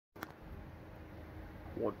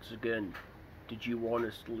Once again, did you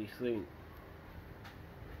honestly think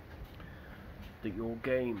that your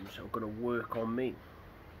games are going to work on me?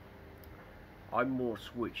 I'm more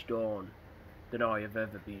switched on than I have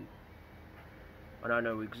ever been, and I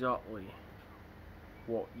know exactly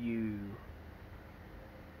what you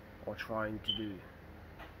are trying to do.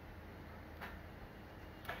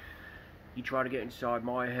 You try to get inside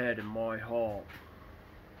my head and my heart.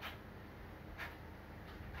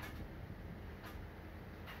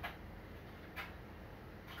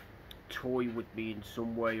 Toy with me in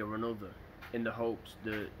some way or another, in the hopes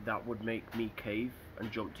that that would make me cave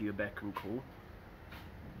and jump to your beck and call.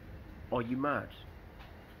 Are you mad?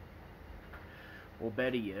 Or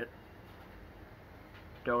better yet,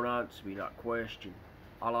 don't answer me that question.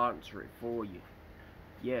 I'll answer it for you.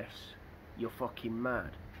 Yes, you're fucking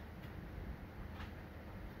mad.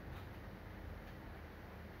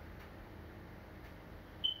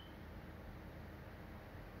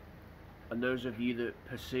 And those of you that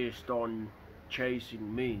persist on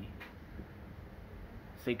chasing me,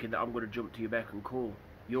 thinking that I'm going to jump to your beck and call,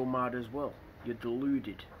 you're mad as well. You're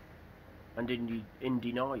deluded and in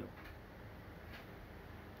denial.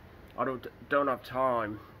 I don't have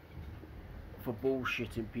time for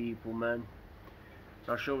bullshitting people, man.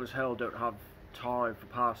 I sure as hell don't have time for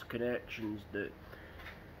past connections that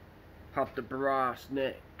have the brass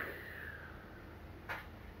neck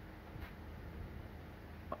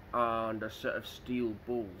and a set of steel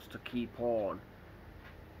balls to keep on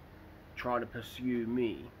trying to pursue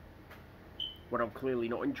me when I'm clearly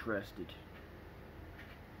not interested.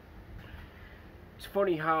 It's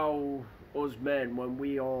funny how us men, when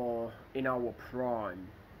we are in our prime,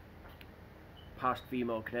 past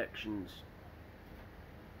female connections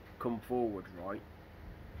come forward, right?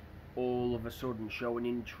 All of a sudden show an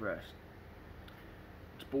interest.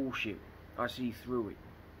 It's bullshit. I see through it.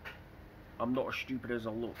 I'm not as stupid as I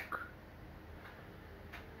look.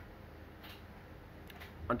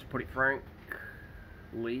 And to put it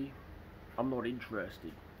frankly, I'm not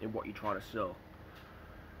interested in what you're trying to sell.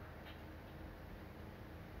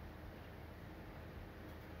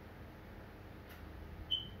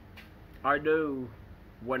 I know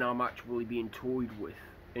when I'm actually being toyed with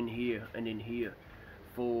in here and in here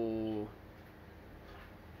for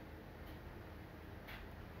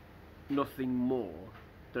nothing more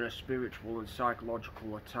than a spiritual and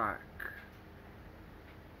psychological attack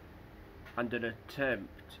and an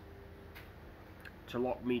attempt to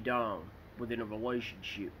lock me down within a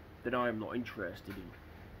relationship that I am not interested in.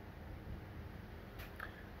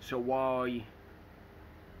 So why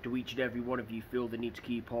do each and every one of you feel the need to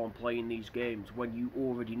keep on playing these games when you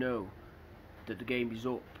already know that the game is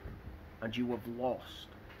up and you have lost?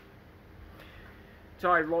 It's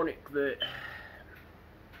ironic that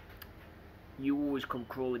you always come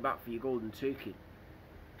crawling back for your golden ticket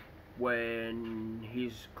when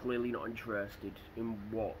he's clearly not interested in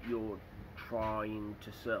what you're trying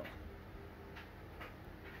to sell.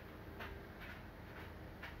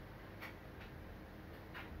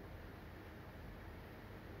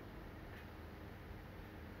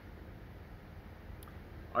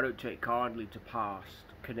 I don't take kindly to past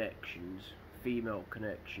connections, female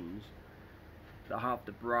connections, that have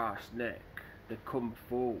the brass neck, that come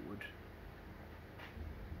forward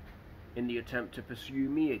in the attempt to pursue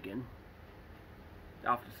me again,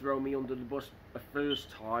 after throwing me under the bus a first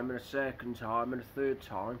time and a second time and a third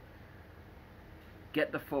time.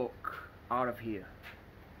 Get the fuck out of here.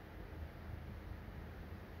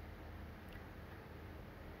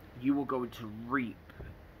 You are going to reap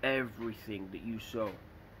everything that you sow.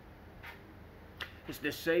 It's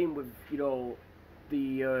the same with, you know,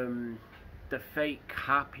 the fake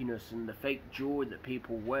happiness and the fake joy that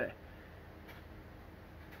people wear.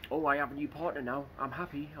 Oh, I have a new partner now. I'm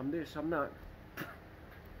happy. I'm this, I'm that.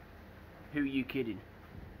 Who are you kidding?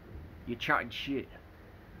 You're chatting shit.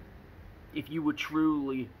 If you were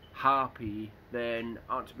truly happy, then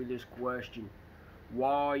answer me this question.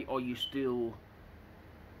 Why are you still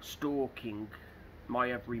stalking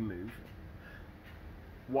my every move?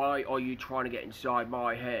 Why are you trying to get inside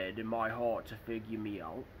my head and my heart to figure me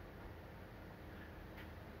out?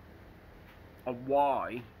 And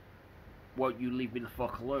why won't you leave me the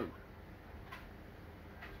fuck alone?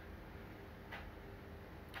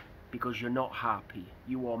 Because you're not happy.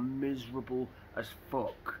 You are miserable as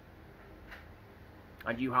fuck.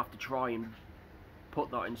 And you have to try and put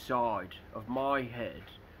that inside of my head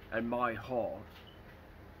and my heart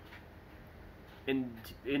in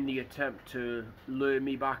the attempt to lure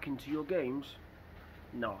me back into your games.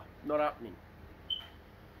 No, not happening.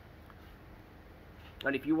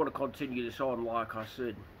 And if you want to continue this on, like I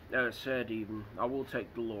said even, I will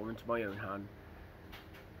take the law into my own hand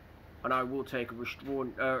And I will take a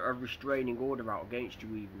restraining order out against you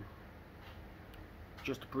even.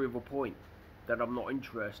 Just to prove a point that I'm not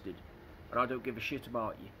interested. And I don't give a shit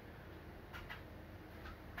about you.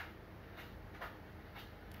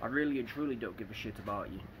 I really and truly don't give a shit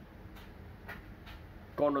about you.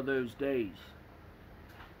 Gone are those days.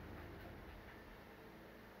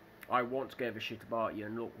 I once gave a shit about you,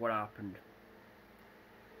 and look what happened.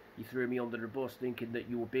 You threw me under the bus thinking that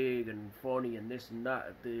you were big and funny and this and that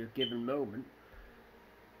at the given moment,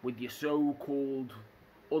 with your so-called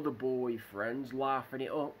other boyfriends laughing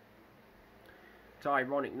it up. It's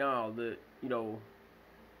ironic now that, you know,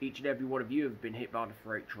 each and every one of you have been hit by the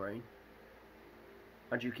freight train,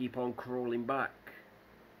 and you keep on crawling back.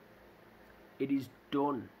 It is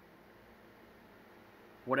done.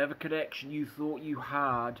 Whatever connection you thought you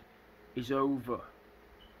had is over.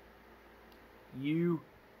 You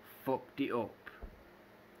fucked it up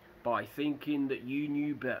by thinking that you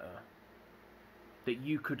knew better, that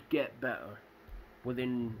you could get better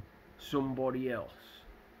within somebody else.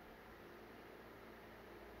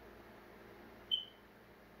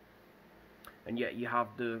 And yet you have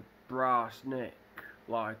the brass neck,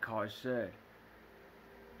 like I said,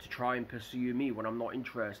 to try and pursue me when I'm not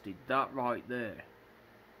interested. That right there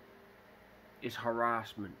is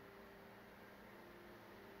harassment.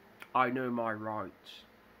 I know my rights.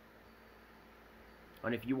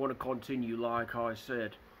 And if you want to continue, like I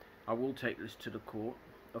said, I will take this to the court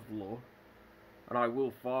of law, and I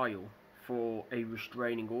will file for a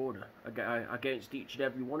restraining order against each and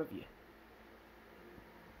every one of you.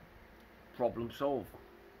 Problem solved.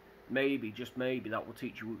 Maybe, just maybe, that will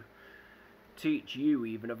teach you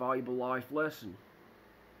even a valuable life lesson.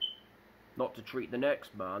 Not to treat the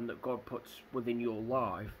next man that God puts within your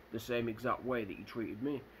life the same exact way that you treated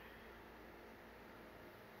me.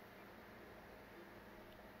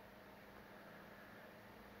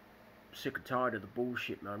 Sick and tired of the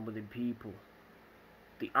bullshit, man, within people.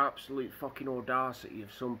 The absolute fucking audacity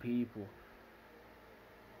of some people.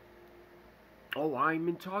 Oh, I'm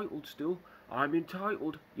entitled still. I'm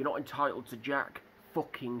entitled. You're not entitled to jack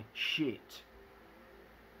fucking shit.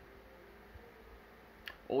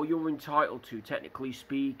 All you're entitled to, technically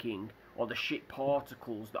speaking, are the shit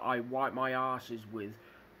particles that I wipe my asses with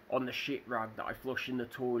on the shit rag that I flush in the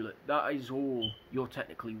toilet. That is all you're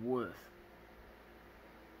technically worth.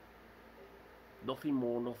 Nothing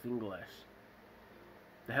more, nothing less.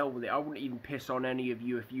 The hell with it. I wouldn't even piss on any of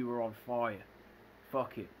you if you were on fire.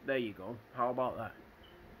 Fuck it. There you go. How about that?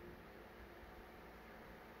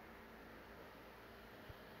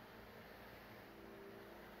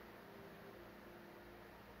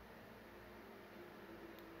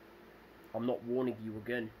 I'm not warning you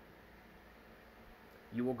again.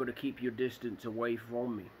 You are going to keep your distance away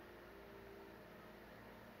from me.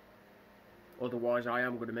 Otherwise, I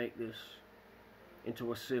am going to make this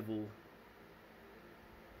into a civil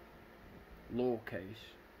law case.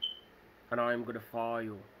 And I am going to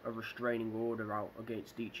file a restraining order out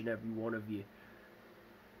against each and every one of you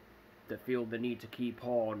that feel the need to keep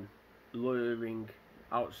on luring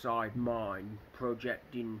outside mine,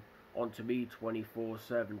 projecting onto me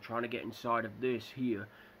 24/7, trying to get inside of this here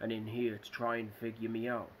and in here to try and figure me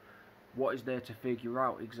out. What is there to figure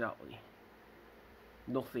out exactly?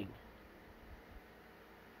 Nothing.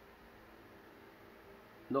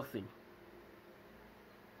 Nothing.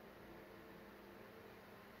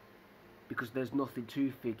 Because there's nothing to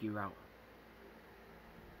figure out.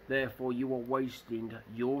 Therefore, you are wasting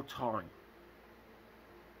your time.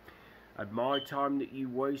 And my time that you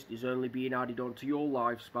waste is only being added onto your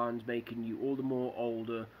lifespans, making you all the more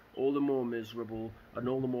older, all the more miserable, and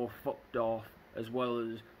all the more fucked off, as well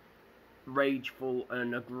as rageful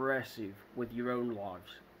and aggressive with your own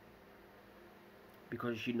lives.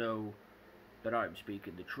 Because you know that I'm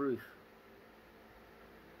speaking the truth.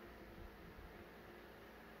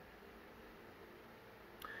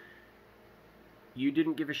 You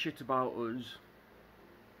didn't give a shit about us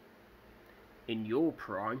in your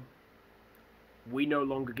prime. We no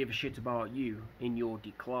longer give a shit about you in your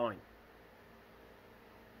decline.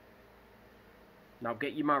 Now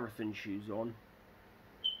get your marathon shoes on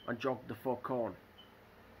and jog the fuck on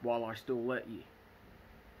while I still let you.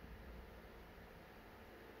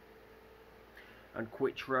 And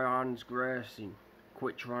quit transgressing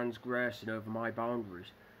over my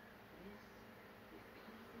boundaries.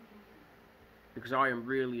 Because I am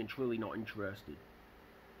really and truly not interested.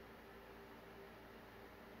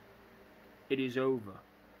 It is over.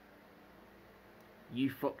 You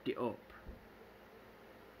fucked it up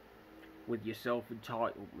with your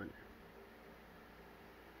self-entitlement.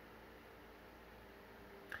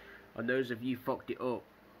 And those of you fucked it up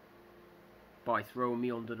by throwing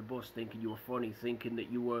me under the bus, thinking you were funny, thinking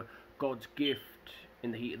that you were God's gift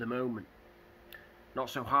in the heat of the moment. Not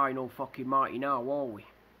so high, no fucking mighty now, are we?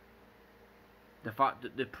 The fact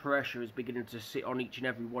that the pressure is beginning to sit on each and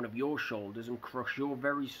every one of your shoulders and crush your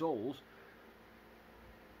very souls.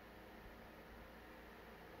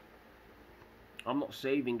 I'm not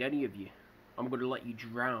saving any of you. I'm going to let you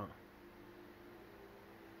drown.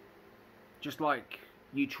 Just like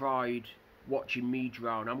you tried watching me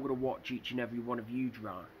drown, I'm going to watch each and every one of you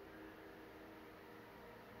drown.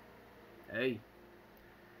 Hey,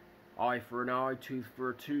 eye for an eye, tooth for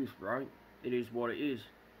a tooth, right? It is what it is.